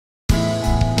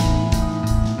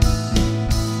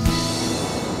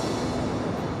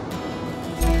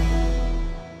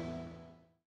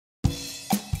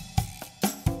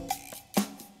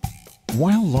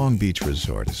While Long Beach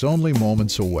Resort is only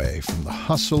moments away from the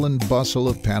hustle and bustle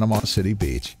of Panama City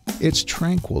Beach, its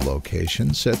tranquil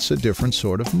location sets a different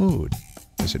sort of mood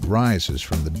as it rises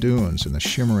from the dunes and the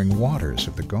shimmering waters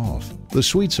of the Gulf. The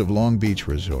suites of Long Beach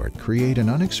Resort create an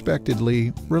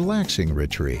unexpectedly relaxing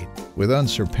retreat with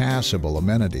unsurpassable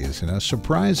amenities and a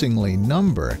surprisingly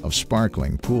number of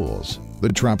sparkling pools. The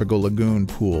tropical lagoon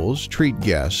pools treat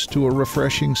guests to a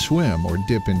refreshing swim or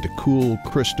dip into cool,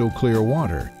 crystal-clear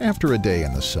water after a day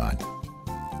in the sun.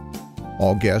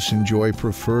 All guests enjoy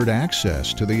preferred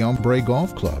access to the Ombre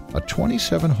Golf Club, a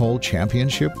 27-hole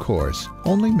championship course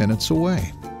only minutes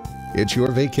away. It's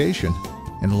your vacation,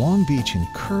 and Long Beach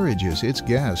encourages its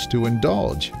guests to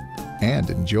indulge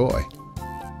and enjoy.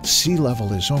 Sea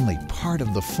level is only part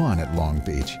of the fun at Long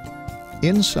Beach.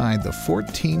 Inside the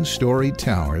 14-story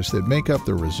towers that make up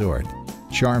the resort,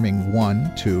 charming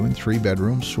 1-, 2-, and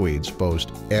 3-bedroom suites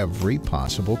boast every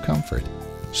possible comfort.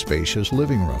 Spacious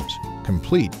living rooms,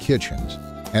 complete kitchens,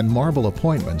 and marble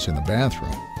appointments in the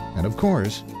bathroom. And of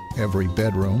course, every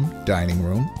bedroom, dining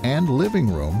room, and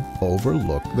living room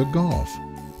overlook the Gulf.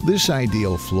 This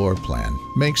ideal floor plan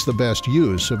makes the best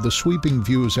use of the sweeping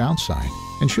views outside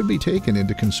and should be taken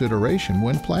into consideration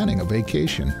when planning a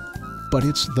vacation. But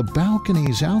it's the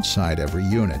balconies outside every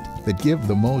unit that give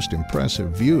the most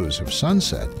impressive views of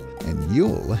sunset, and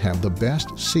you'll have the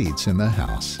best seats in the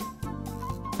house.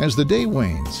 As the day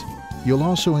wanes, you'll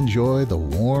also enjoy the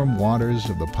warm waters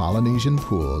of the Polynesian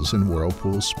pools and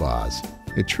whirlpool spas.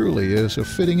 It truly is a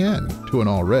fitting end to an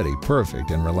already perfect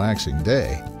and relaxing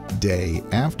day, day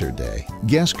after day.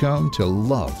 Guests come to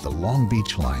love the Long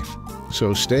Beach life.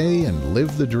 So stay and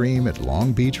live the dream at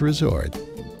Long Beach Resort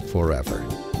forever.